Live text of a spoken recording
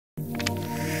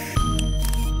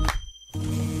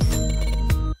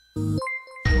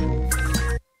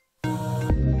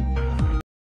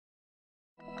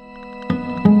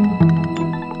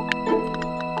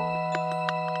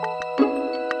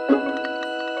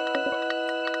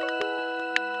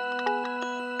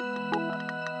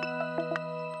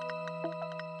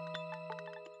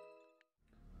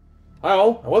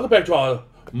Well, welcome back to our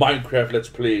Minecraft Let's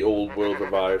Play Old World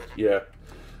Revived. Yeah,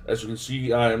 as you can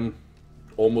see, I'm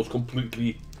almost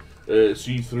completely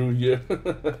see-through here.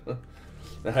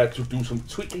 I had to do some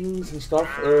tweakings and stuff.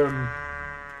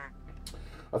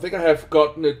 I think I have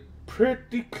gotten it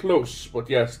pretty close, but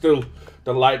yeah, still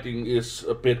the lighting is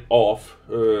a bit off.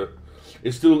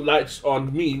 It still lights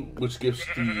on me, which gives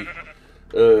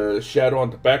the shadow on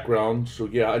the background. So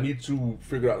yeah, I need to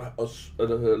figure out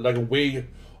like a way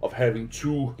of having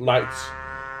two lights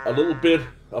a little bit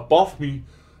above me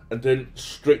and then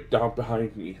straight down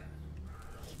behind me,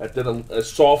 and then a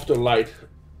softer light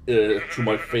to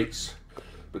my face,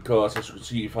 because as you can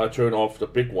see, if I turn off the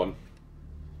big one,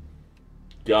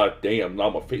 god damn, now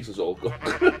my face is all gone.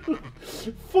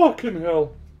 Fucking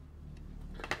hell.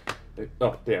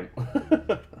 Oh damn.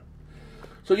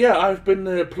 So yeah, I've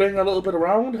been playing a little bit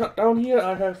around down here.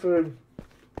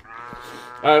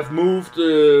 I've moved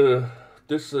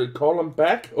this column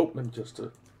back. Oh, let me just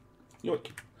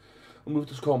yoink. I'll move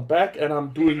this column back, and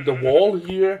I'm doing the wall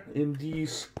here in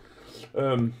these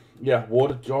yeah,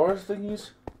 water jars thingies.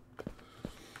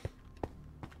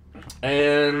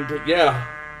 And yeah,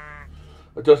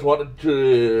 I just wanted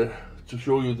to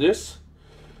show you this.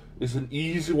 It's an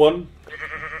easy one.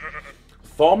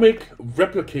 Atomic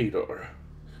replicator.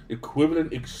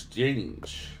 Equivalent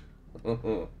exchange.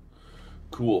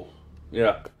 Cool.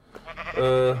 Yeah.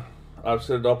 I've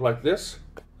set it up like this.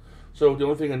 So the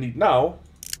only thing I need now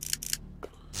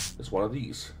is one of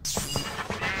these.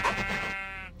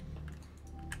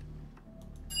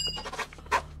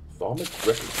 Atomic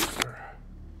replicator.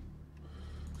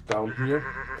 Down here.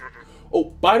 Oh,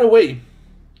 by the way,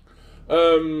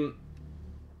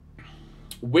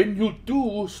 when you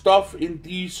do stuff in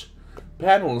these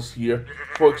panels here,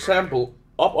 for example,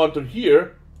 up under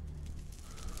here,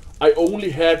 I only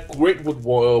had Greatwood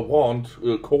Wand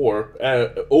core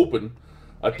open.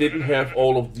 I didn't have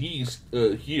all of these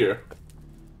here.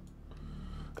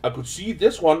 I could see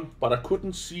this one, but I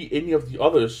couldn't see any of the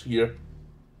others here.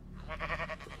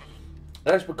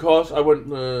 That's because I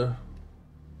went...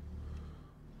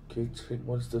 okay,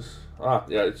 what is this? Ah,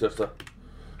 yeah, it's just a...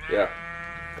 yeah.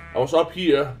 I was up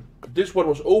here, this one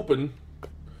was open,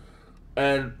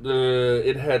 and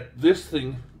it had this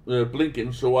thing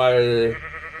blinking, so I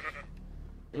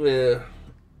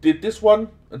did this one,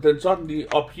 and then suddenly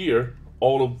up here,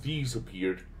 all of these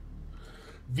appeared.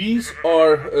 These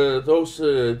are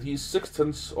these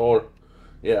sextants, or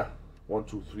yeah, 1,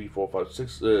 2, 3, 4, 5,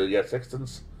 6, yeah,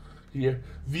 sextants here.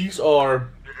 These are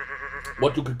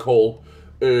what you could call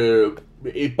a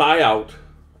buyout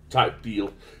type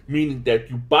deal, meaning that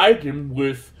you buy them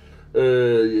with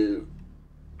oh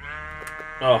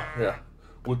yeah,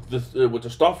 with the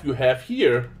stuff you have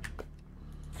here,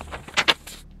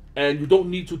 and you don't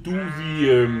need to do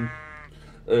the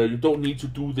you don't need to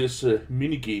do this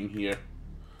mini game here.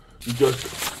 You just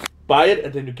buy it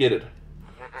and then you get it.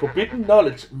 Forbidden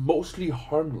knowledge, mostly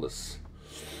harmless.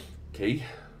 Okay.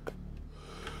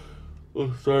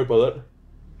 Oh, sorry about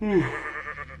that.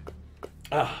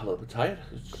 A little bit tired.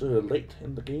 It's late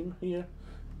in the game here.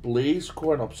 Blaze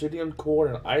core, an obsidian core,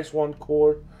 an ice wand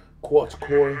core, quartz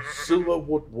core,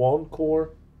 silverwood wand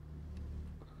core.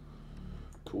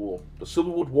 Cool. The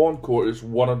silverwood wand core is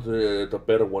one of the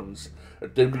better ones,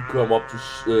 and then we come up to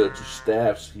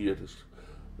staffs here.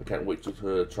 I can't wait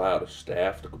to try out a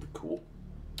staff. That could be cool.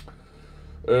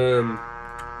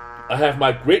 I have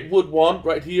my Greatwood wand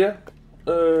right here.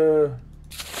 But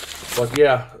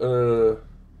yeah.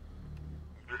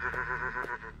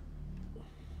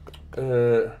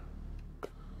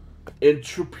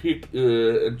 Entropic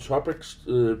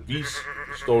Vis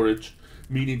storage,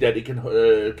 meaning that it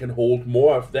can hold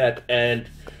more of that, and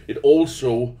it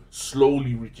also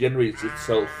slowly regenerates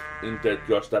itself in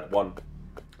just that one.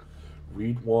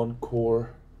 Reed one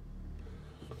core.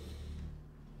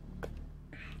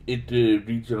 It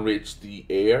regenerates the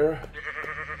air.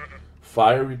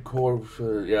 Fiery core,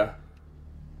 yeah.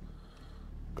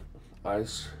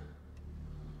 Ice.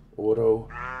 Auto.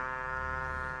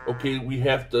 Okay, we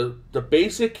have the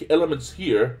basic elements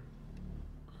here.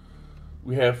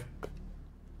 We have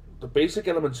the basic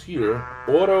elements here.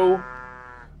 Auto,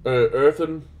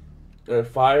 earthen,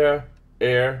 fire,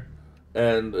 air,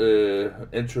 and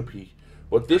entropy.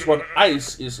 But this one,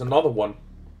 ice, is another one.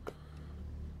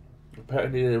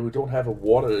 Apparently we don't have a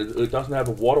water, it doesn't have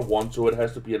a water wand, so it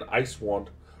has to be an ice wand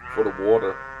for the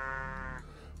water.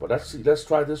 But let's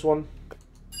try this one.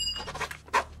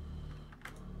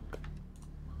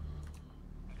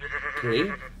 Okay.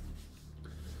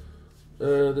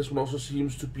 This one also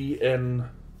seems to be an...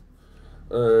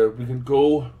 we can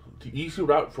go the easy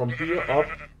route from here up,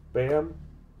 bam,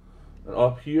 and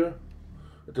up here.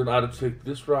 Then either take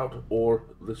this route or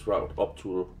this route up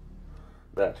to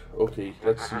that. Okay,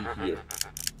 let's see here.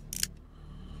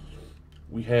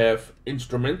 We have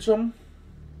Instrumentum,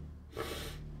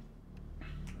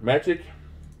 Magic,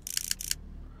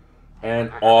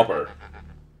 and Arbor.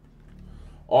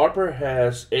 Arbor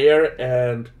has Air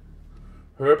and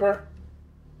Herper.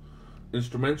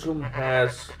 Instrumentum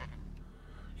has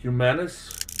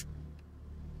Humanus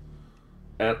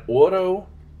and Auto,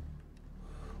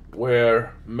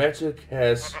 where Magic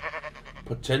has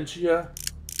Potentia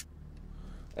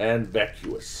and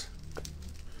Vacuous.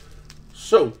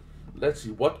 So, let's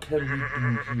see, what can we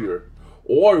do here?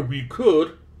 Or we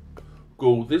could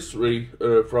go this way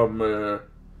from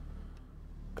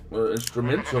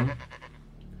Instrumentum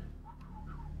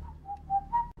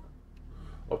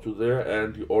up to there,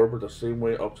 and the Arbor the same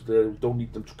way up to there. We don't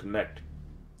need them to connect.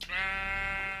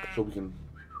 So we can...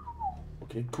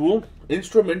 Okay, cool.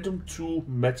 Instrumentum to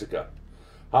Magica.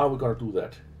 How are we gonna do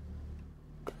that?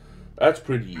 That's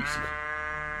pretty easy.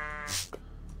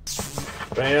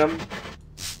 Bam.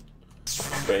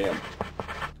 Bam.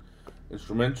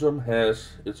 Instrumentum has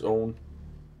its own...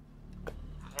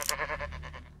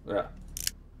 Yeah.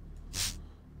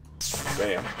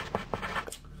 Bam.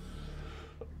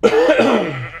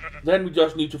 Then we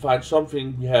just need to find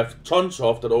something we have tons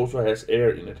of that also has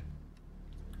air in it.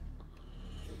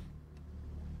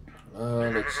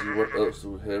 Let's see, what else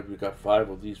do we have? We got 5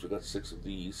 of these, we got 6 of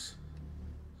these.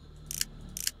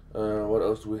 What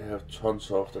else do we have tons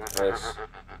of that has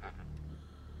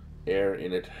air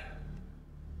in it?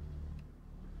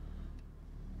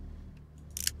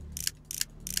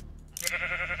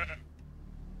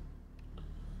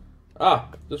 Ah,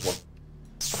 this one.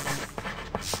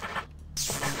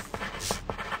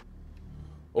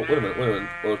 Oh, wait a minute.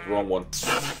 Oh, that's the wrong one.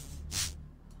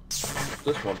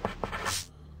 This one.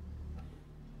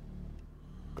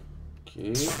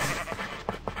 Okay.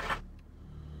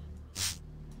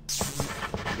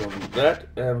 I'm gonna do that,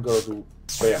 and I'm gonna do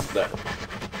bam, that.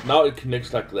 Now it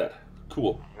connects like that.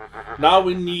 Cool. Now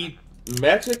we need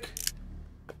magic.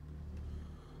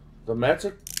 The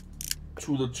magic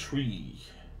to the tree.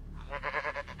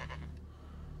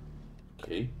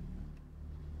 Okay.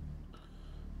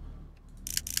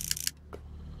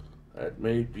 That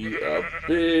may be a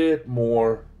bit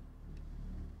more.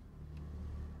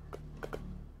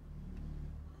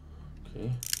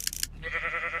 Okay.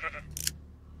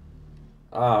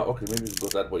 Ah, okay, maybe we can go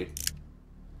that way.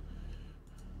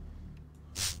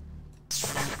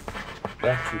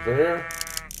 Back to there.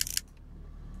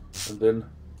 And then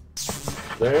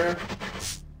there.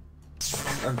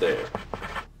 And there.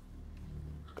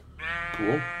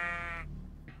 Cool.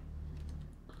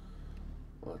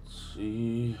 Let's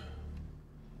see.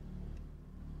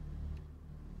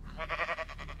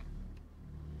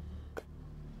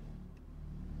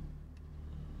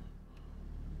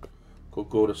 Could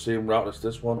go the same route as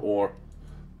this one, or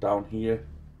down here.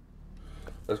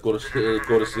 Let's go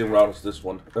the same route as this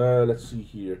one. Let's see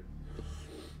here.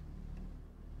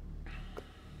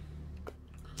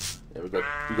 Yeah, we got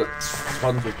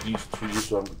tons of these trees,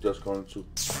 so I'm just going to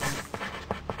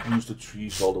use the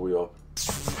trees all the way up.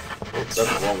 Oh, that's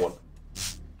the wrong one.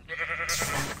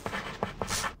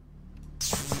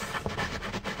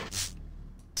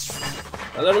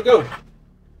 And there we go.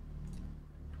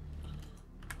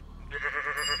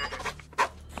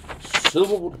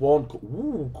 Silverwood wand.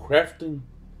 Ooh, crafting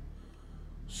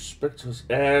specters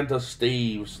and the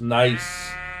staves.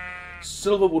 Nice.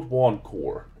 Silverwood wand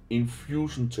core.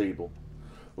 Infusion table.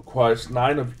 Requires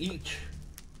 9 of each.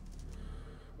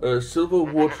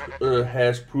 Silverwood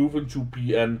has proven to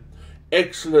be an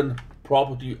excellent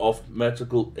property of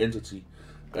magical entity.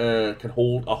 Can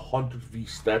hold 100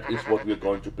 Vs. That is what we are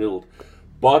going to build.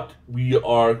 But we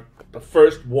are the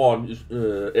first one is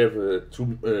ever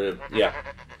to yeah.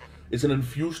 It's an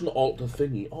infusion altar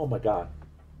thingy. Oh my god.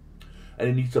 And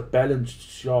it needs a balanced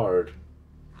shard.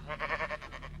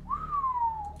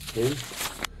 Okay.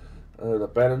 The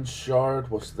balanced shard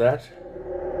was that.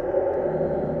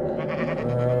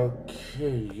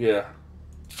 Okay, yeah.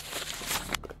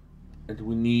 And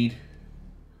we need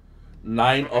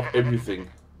 9 of everything.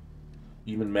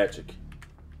 Even magic.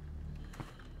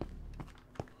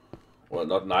 Well,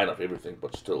 not 9 of everything,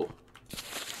 but still.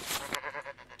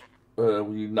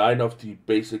 We need 9 of the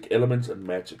basic elements and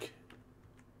magic.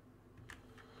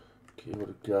 Okay, what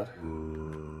we got?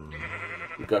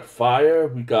 We got fire,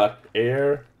 we got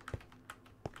air,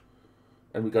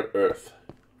 and we got earth.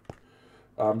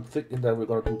 I'm thinking that we're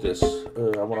gonna do this.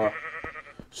 I wanna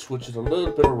switch it a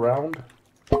little bit around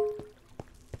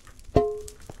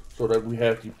so that we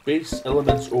have the base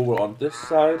elements over on this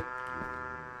side.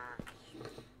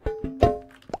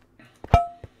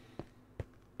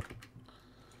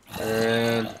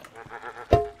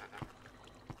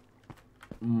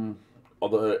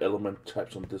 other element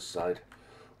types on this side.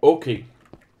 Okay,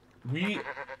 we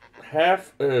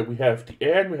have the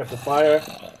air, and we have the fire.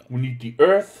 We need the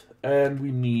earth, and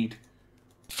we need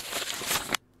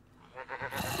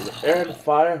the air and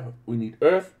fire. We need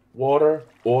earth, water,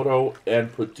 auto,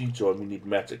 and contiue, and we need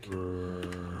magic.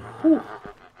 Whew.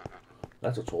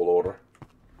 That's a tall order.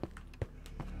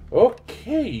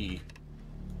 Okay.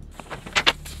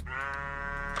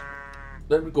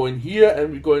 Then we go in here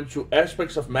and we go into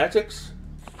aspects of magics.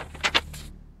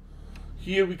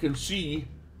 Here we can see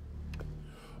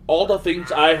all the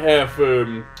things I have.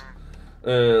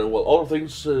 All the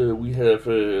things we have.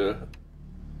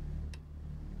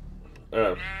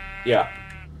 Yeah.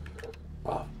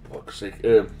 Oh, for fuck's sake.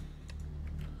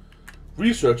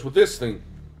 Research with this thing.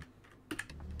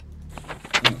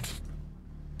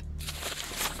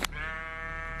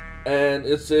 And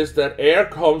it says that air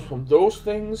comes from those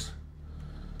things.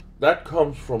 That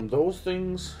comes from those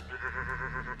things.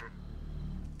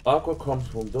 Aqua comes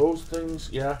from those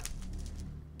things, yeah.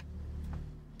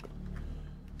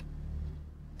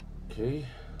 Okay.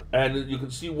 And you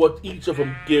can see what each of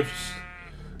them gives.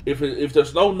 If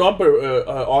there's no number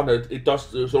on it, it does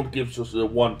so gives us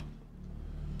one.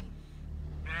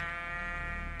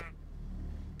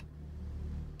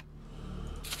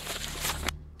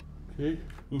 Okay.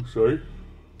 Oh, sorry.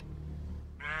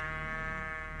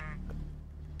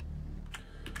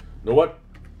 You know what?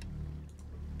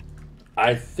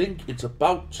 I think it's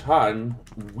about time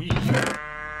we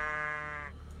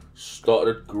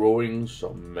started growing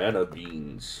some mana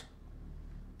beans.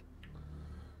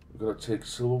 We're gonna take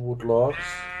silverwood logs.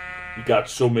 We got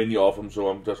so many of them, so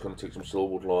I'm just gonna take some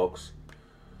silverwood logs.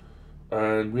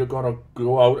 And we're gonna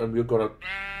go out and we're gonna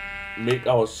make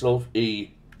ourselves a...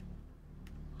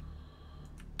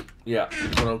 Yeah,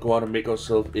 we're gonna go out and make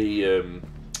ourselves a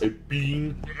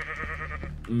bean,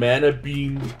 mana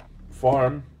bean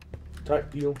farm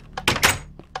type deal.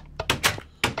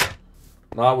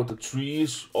 Now with the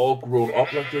trees all grown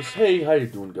up like this. Hey, how you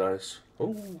doing, guys?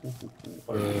 Oh,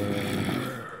 how you doing?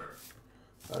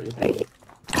 How you doing?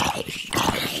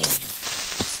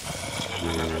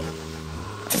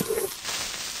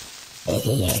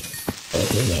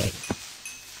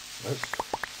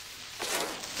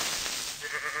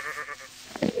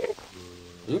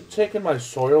 You taking my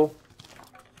soil?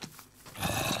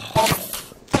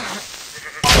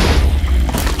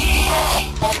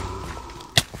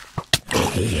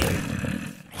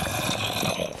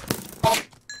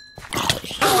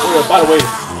 Oh yeah, by the way,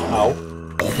 ow.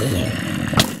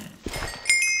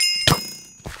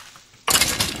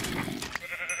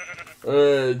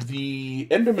 The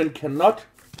Enderman cannot...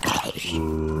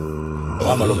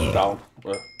 I'm looking down.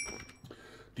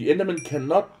 The Enderman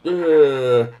cannot...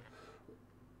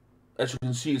 as you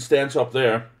can see, it stands up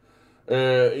there.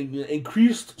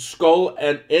 Increased skull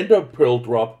and ender pearl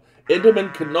drop.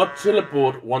 Enderman cannot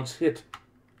teleport once hit.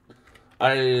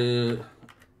 I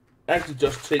actually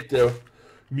just take their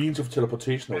means of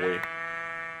teleportation away.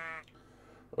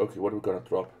 Okay, what are we gonna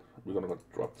drop? We're gonna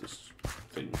drop this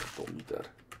thing. We don't need that.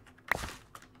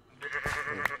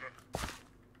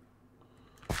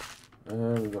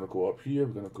 And we're gonna go up here.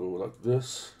 We're gonna go like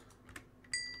this.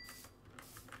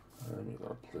 And we're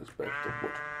gonna place back the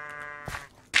wood.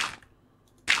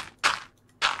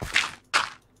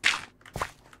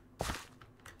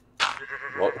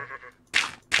 What?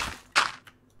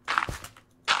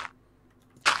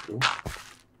 Go.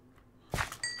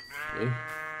 Okay.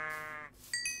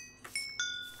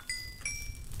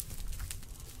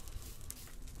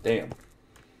 Damn.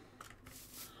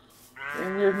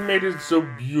 And you made it so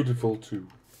beautiful too.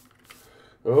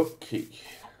 Okay.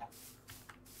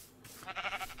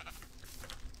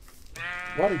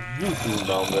 What are you doing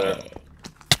down there?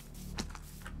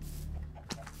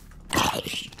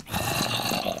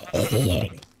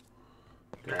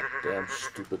 Goddamn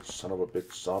stupid son of a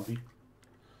bitch zombie.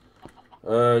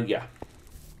 Yeah.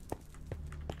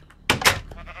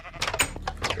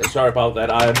 Sorry about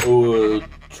that. I am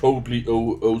totally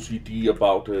OCD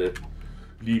about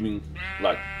leaving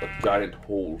like a giant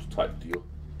hole type deal.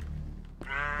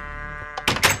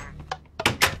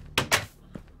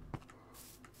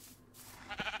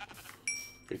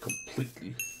 It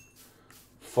completely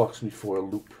fucks me for a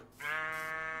loop.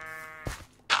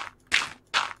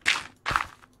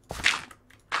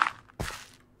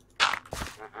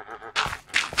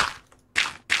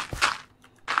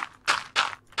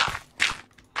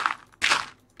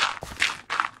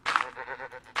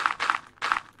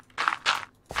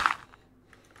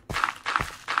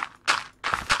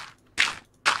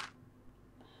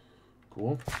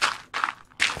 Cool.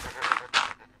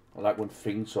 I like when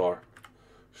things are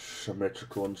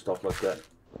symmetrical and stuff like that.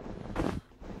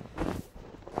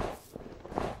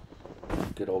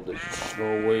 Get all this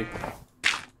snow away.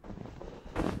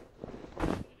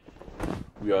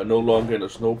 We are no longer in a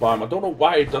snow biome. I don't know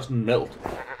why it doesn't melt.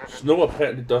 Snow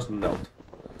apparently doesn't melt.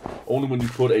 Only when you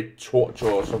put a torch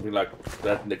or something like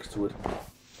that next to it.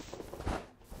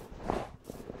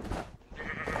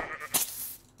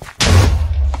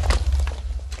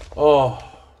 Oh,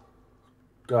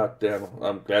 god damn!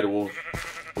 I'm glad it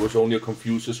was only a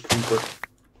Confucius creeper.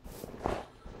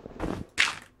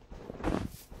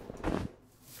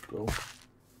 Go.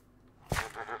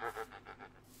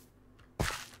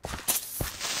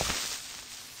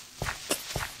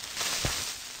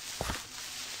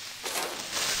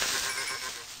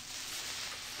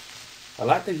 I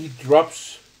like that he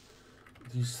drops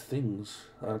these things.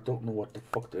 I don't know what the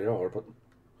fuck they are, but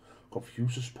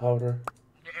Confucius powder.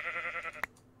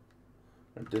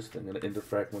 And this thing, an ender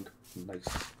fragment. Nice.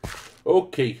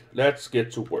 Okay, let's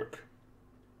get to work.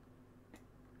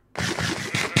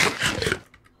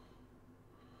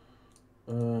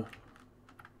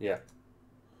 Yeah.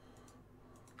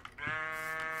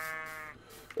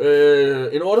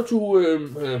 In order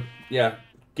to,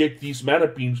 get these mana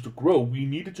beans to grow, we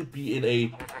needed to be in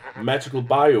a magical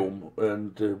biome,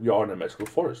 and we are in a magical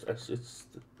forest, as it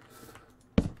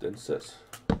then says.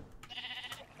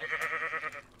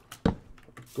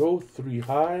 Go 3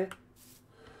 high,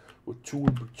 with 2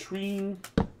 in between.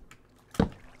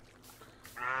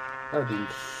 That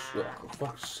didn't, for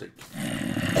fuck's sake.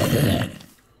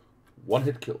 1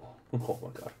 hit kill. Oh my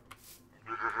god.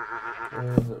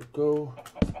 There we go.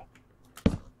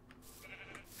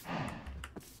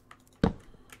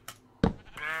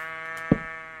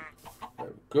 There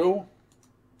we go.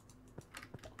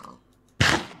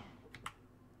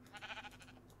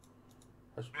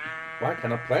 Why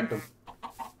can't I plant them?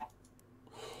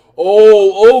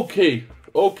 Oh, okay.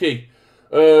 Okay.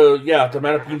 Yeah, the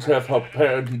mana beans have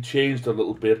apparently changed a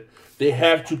little bit. They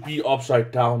have to be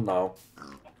upside down now.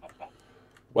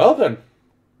 Well then.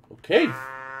 Okay.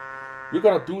 We're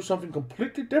gonna do something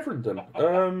completely different then.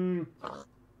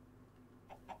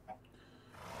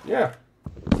 Yeah.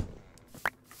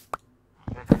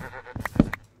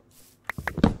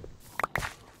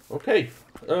 Okay.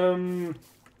 We're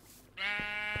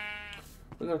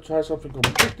gonna try something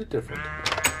completely different.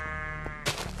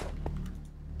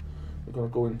 We're gonna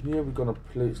go in here, we're gonna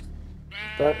place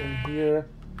that in here.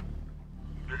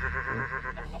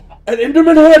 An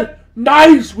Enderman head!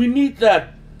 Nice! We need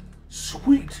that!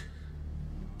 Sweet!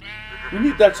 We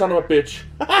need that son of a bitch.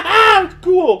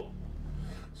 Cool!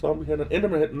 Zombie had an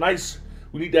Enderman head. Nice!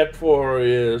 We need that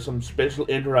for some special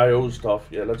Ender IO stuff.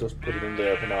 Yeah, let's just put it in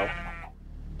there for now.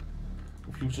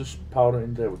 Confucius powder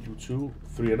in there with you too.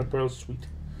 3 Ender pearls, sweet.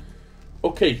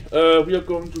 Okay, we are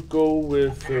going to go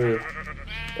with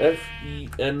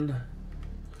F-E-N.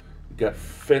 We got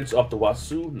fence up the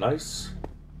wazoo, nice.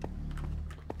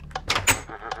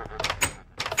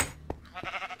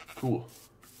 Cool.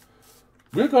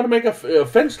 We're gonna make a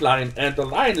fence line, and the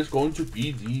line is going to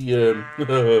be the,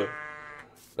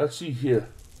 let's see here,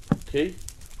 okay.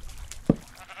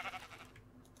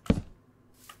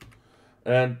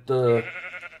 And the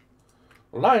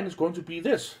line is going to be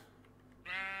this.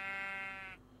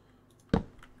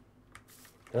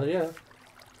 Hell yeah.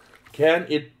 Can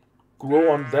it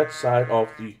grow on that side of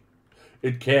the...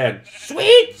 It can.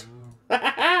 Sweet!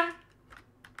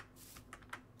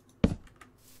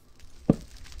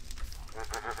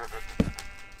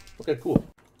 Okay, cool.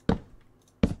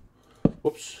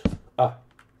 Whoops. Ah.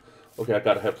 Okay, I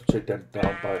gotta have to take that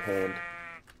down by hand.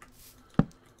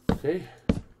 Okay.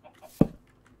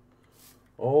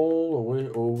 All the way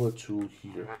over to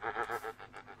here.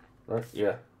 Right,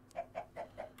 yeah.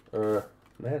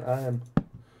 Man, I am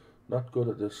not good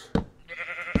at this.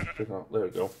 There we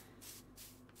go.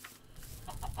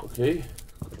 Okay.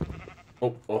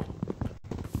 Oh.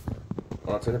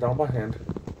 I'll take it down by hand.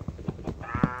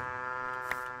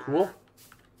 Cool.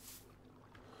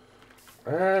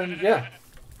 And yeah.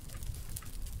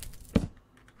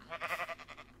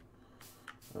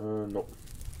 Nope.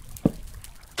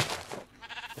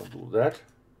 I'll do that.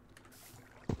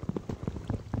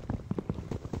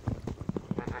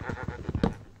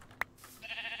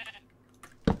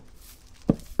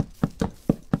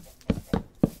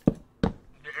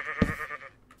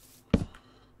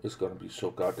 It's gonna be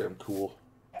so goddamn cool.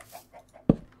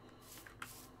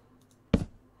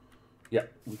 Yeah,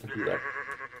 we can do that.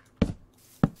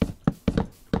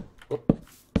 Oh.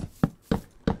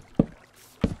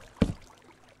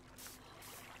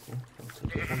 I'll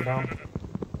take this one down.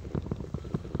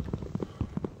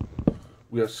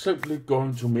 We are simply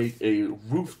going to make a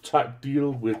roof type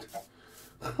deal with...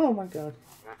 Oh my god.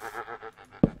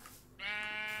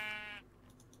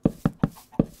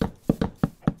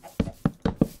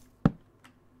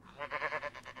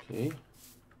 Okay.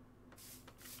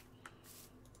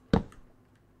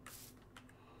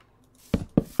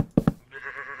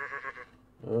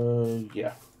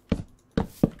 Yeah.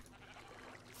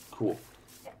 Cool.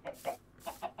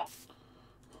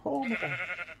 Oh my god.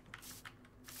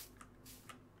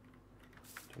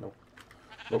 No.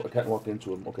 Nope, I can't walk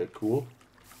into him. Okay, cool.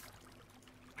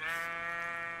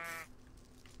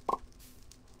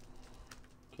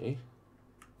 Okay.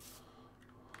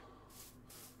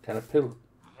 Can I pill?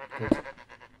 Okay.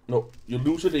 No, you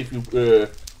lose it if you,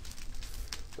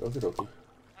 okay.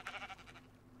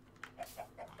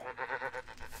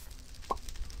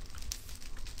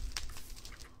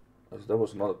 That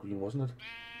was another green, wasn't it?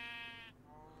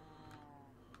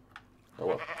 Oh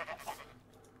well.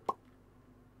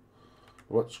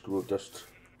 What? Screw it, we're just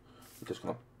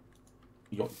gonna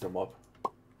yoink them up.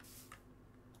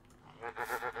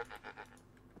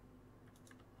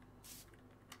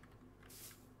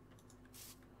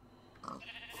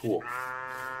 Cool.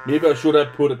 Maybe I should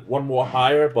have put it one more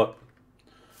higher, but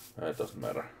it doesn't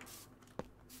matter.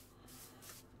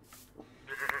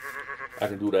 I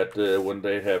can do that when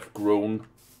they have grown.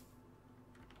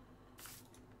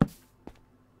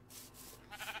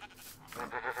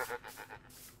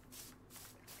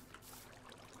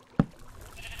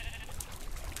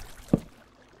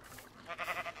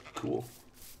 Cool.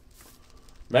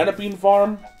 Mana bean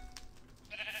farm.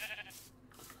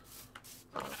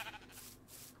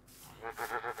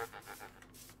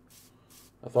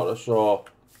 I thought I saw...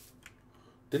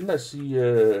 Didn't I see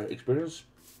experience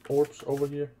orbs over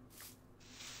here?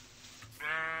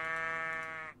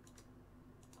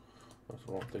 That's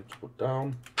the wrong thing to put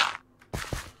down.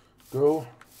 Go.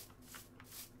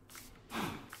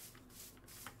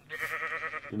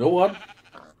 You know what?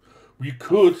 We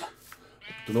could...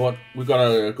 You know what? We're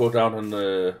gonna go down and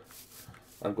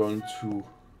I'm going to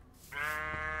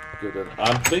get it.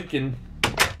 I'm thinking...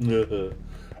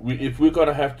 if we're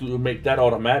gonna have to make that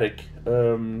automatic,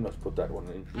 let's put that one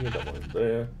in here, that one in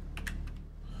there.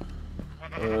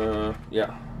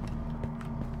 Yeah.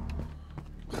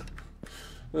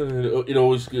 It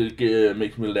always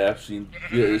makes me laugh seeing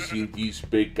these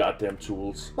big goddamn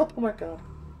tools. Oh my god.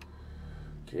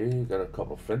 Okay, got a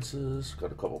couple fences,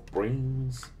 got a couple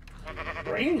brains.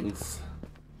 Brains.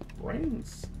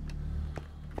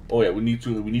 Oh yeah, we need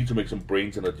to make some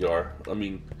brains in a jar. I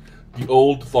mean, the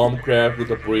old Thaumcraft with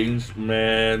the brains,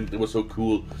 man, it was so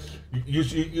cool.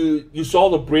 You saw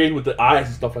the brain with the eyes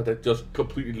and stuff like that, just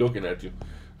completely looking at you.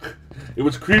 It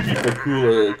was creepy but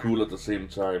cool at the same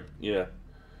time. Yeah.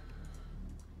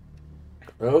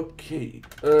 Okay.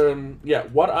 Yeah.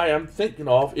 What I am thinking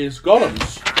of is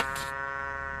golems.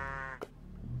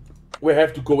 We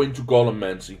have to go into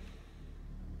golemmancy.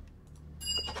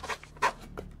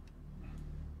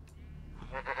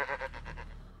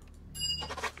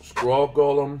 Straw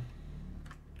golem.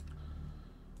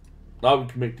 Now we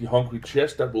can make the hungry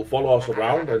chest that will follow us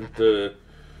around and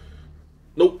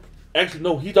nope. Actually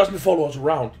no, he doesn't follow us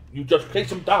around. You just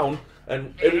place him down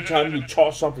and every time you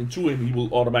toss something to him he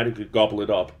will automatically gobble it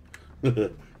up.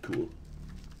 Cool.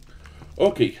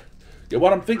 Okay. Yeah,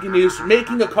 what I'm thinking is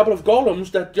making a couple of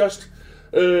golems that just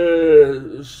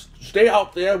stay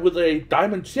out there with a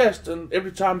diamond chest, and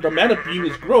every time the mana bean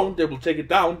is grown they will take it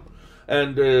down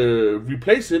and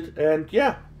replace it, and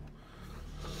yeah.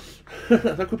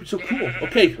 That could be so cool.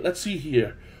 Okay, let's see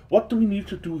here. What do we need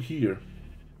to do here?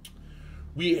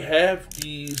 We have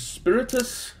the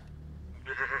Spiritus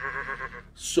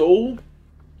Soul.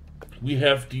 We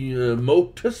have the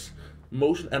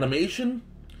Motion Animation.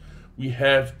 We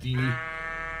have the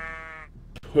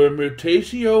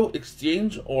Permutatio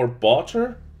Exchange or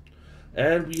Barter.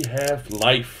 And we have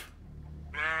Life.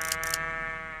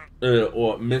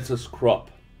 Or Mrs.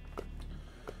 Crop.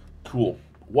 Cool.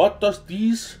 What does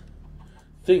these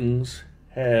things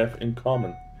have in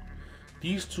common?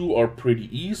 These two are pretty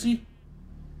easy,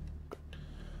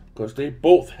 because they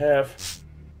both have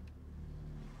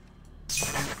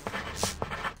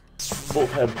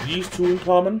these two in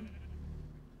common.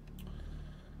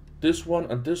 This one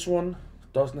and this one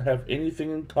doesn't have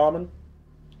anything in common,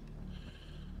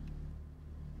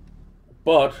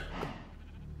 but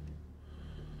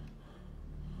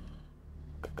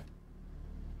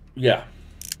yeah,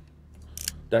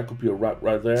 that could be a wrap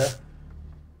right there.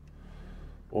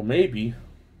 Or maybe,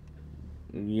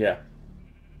 yeah.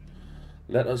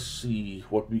 Let us see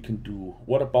what we can do.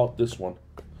 What about this one?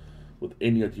 With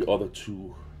any of the other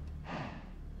two?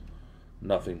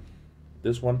 Nothing.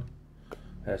 This one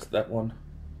has that one,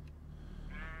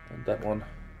 and that one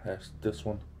has this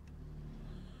one.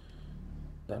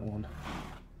 That one.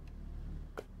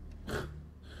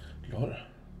 Lol.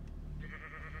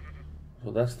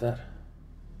 So that's that.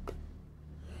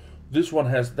 This one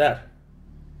has that.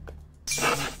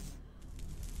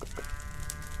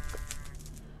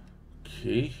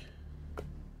 Okay.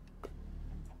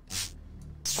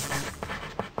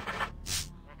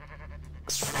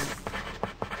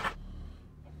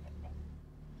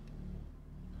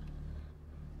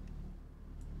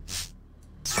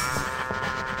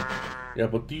 Yeah,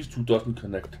 but these two doesn't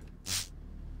connect.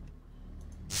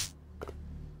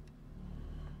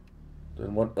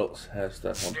 Then what else has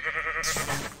that one?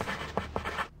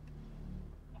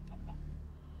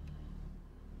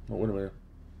 Oh, wait a minute.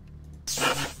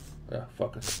 Yeah,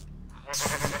 fuck it.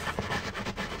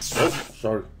 Oh,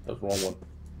 sorry, that's the wrong one.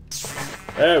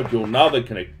 There we go, now they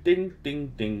connect. Ding,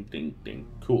 ding, ding, ding, ding.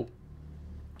 Cool.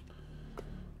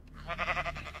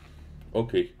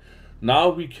 Okay, now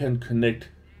we can connect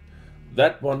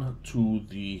that one to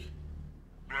the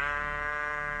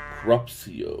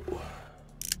Cropsio.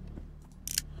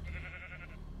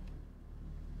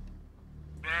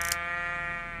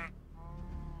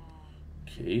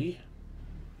 Okay.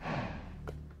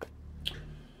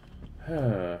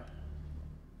 Huh.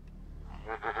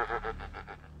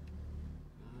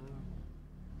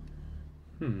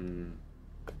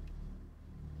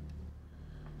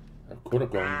 I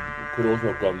could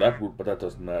also have gone that route, but that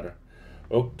doesn't matter.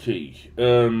 Okay.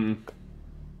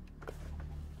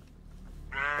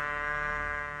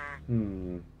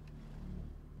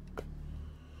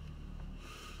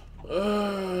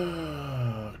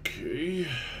 Okay.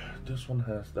 This one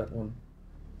has that one.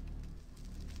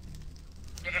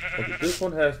 Okay, this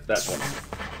one has that one.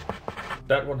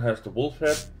 That one has the wolf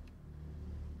head.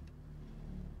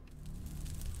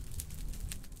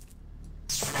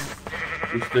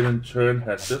 Which then in turn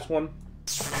has this one.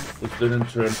 Which then in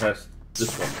turn has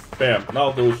this one. Bam!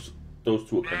 Now those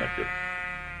two are connected.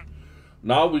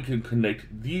 Now we can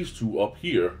connect these two up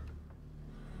here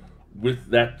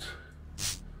with that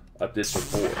I did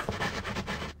before.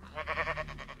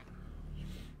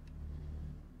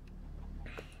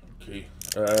 Okay,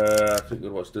 I think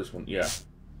it was this one, yeah.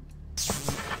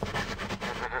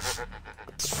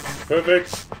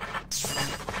 Perfect.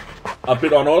 A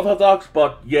bit unorthodox,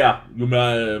 but yeah, you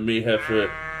may have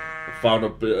found a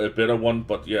better one,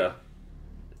 but yeah,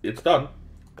 it's done.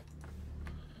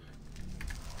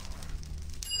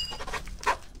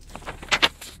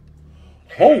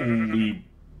 Holy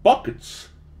buckets!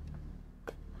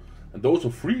 And those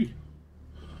are free.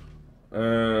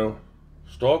 Star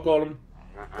Golem,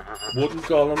 Wooden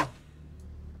Golem.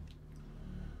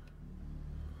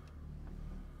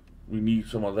 We need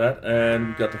some of that, and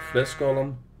we got the Flesh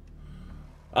Golem.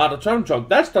 Ah, the Turn Chunk,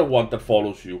 that's the one that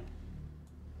follows you.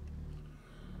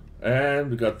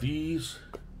 And we got these.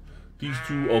 These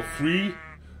two are free,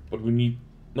 but we need...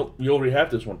 Nope, we already have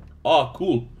this one. Ah,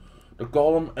 cool. The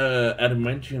Golem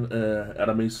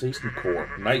Adamantization Core.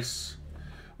 Nice.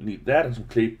 We need that and some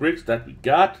clay bricks. That we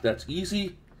got. That's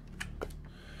easy.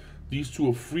 These two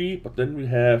are free, but then we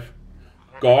have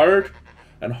Guard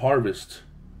and Harvest.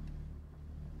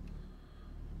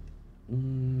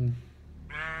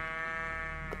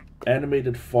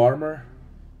 Animated Farmer.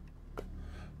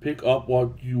 Pick up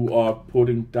what you are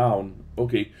putting down.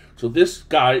 Okay, so this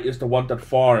guy is the one that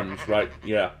farms, right?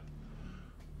 Yeah.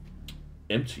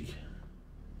 Empty.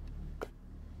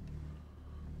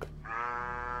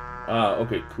 Ah,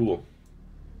 okay, cool.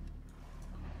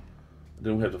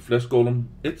 Then we have the Flesh Golem.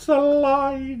 It's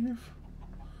alive!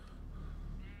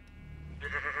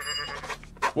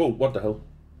 Whoa, what the hell?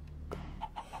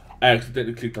 I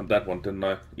accidentally clicked on that one, didn't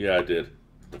I? Yeah, I did.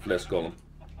 The Flesh Golem.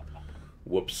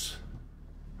 Whoops.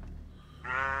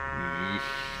 Yeesh.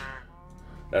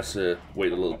 Let's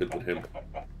wait a little bit with him.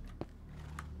 I'll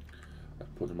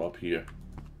put him up here.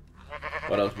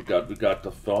 What else we got? We got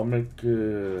the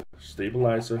Thaumic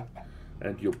Stabilizer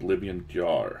and the Oblivion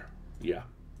Jar. Yeah.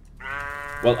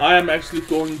 Well, I am actually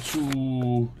going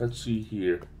to... Let's see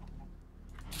here.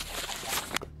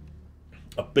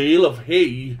 A bale of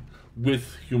hay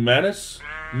with Humanus,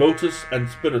 Motus, and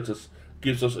Spiritus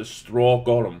gives us a Straw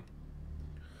Golem.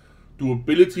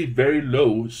 Durability very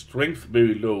low, strength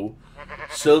very low,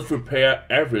 self-repair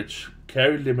average,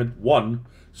 carry limit 1,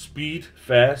 speed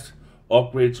fast,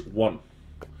 upgrades 1.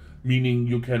 Meaning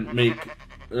you can make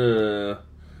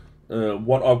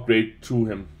one upgrade to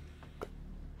him.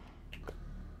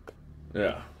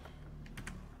 Yeah.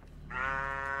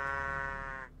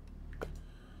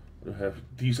 We have,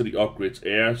 these are the upgrades: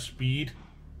 air, speed,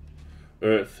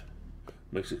 earth,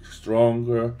 Makes it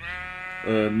stronger.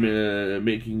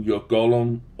 Making your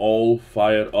golem all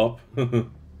fired up.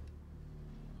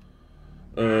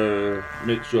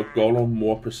 Makes your golem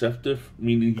more perceptive,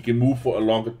 meaning he can move for a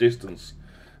longer distance.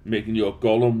 Making your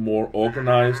golem more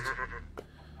organized.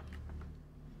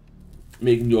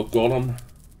 Making your golem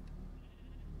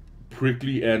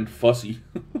prickly and fuzzy.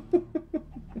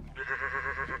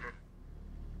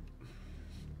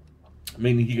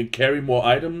 Meaning he can carry more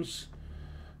items.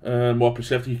 More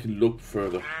perceptive, he can look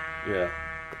further. Yeah.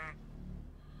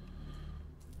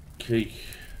 Okay.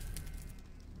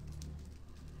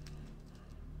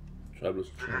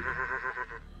 Traveler's Trunk.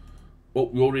 Oh,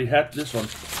 we already had this one.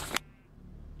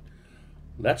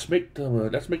 Let's make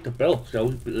the bell, shall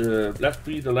we? Let's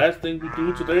be the last thing we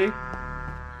do today.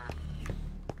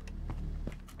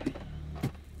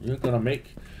 We're gonna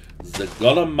make the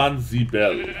Golemancy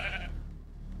bell.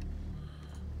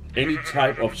 Any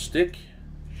type of stick,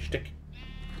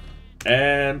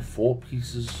 and 4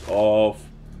 pieces of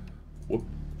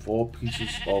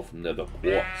nether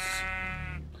quartz.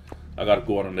 I gotta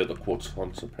go on a nether quartz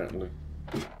hunt apparently.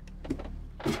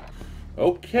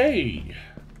 Okay.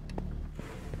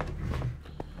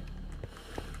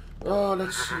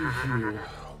 Let's see here.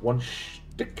 1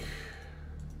 stick,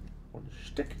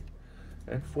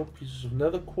 and 4 pieces of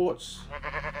nether quartz.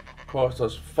 Cost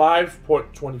us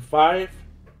 5.25.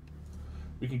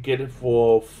 We can get it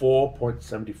for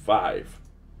 4.75.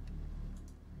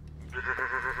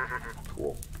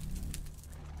 Cool.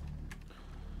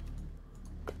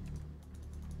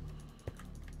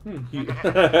 I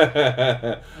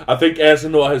think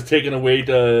Asinor has taken away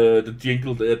the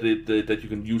jingle that you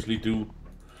can usually do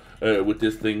with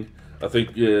this thing. I think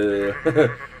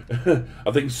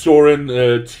I think Soren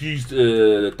teased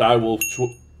Direwolf.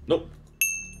 Nope.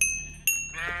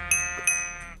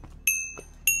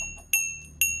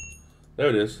 There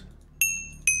it is.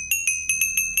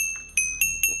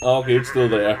 Okay, it's still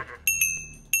there.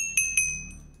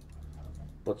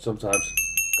 But sometimes.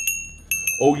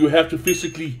 Oh, you have to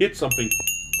physically hit something.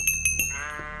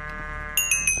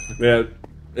 Yeah,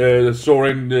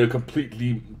 Soren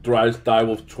completely drives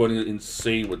Direwolf 20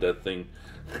 insane with that thing.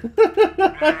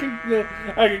 I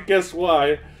can guess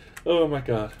why. Oh my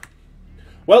god.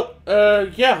 Well,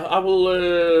 yeah, I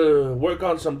will work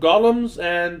on some golems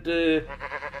and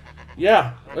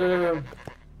yeah,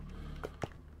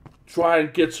 try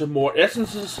and get some more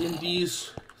essences in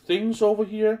these things over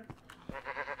here.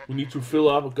 We need to fill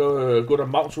up a good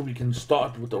amount so we can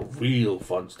start with the real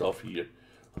fun stuff here.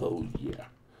 Oh yeah.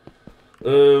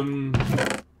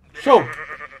 So,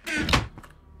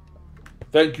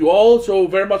 thank you all so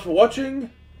very much for watching,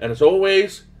 and as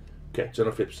always, catch you on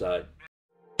the flip side.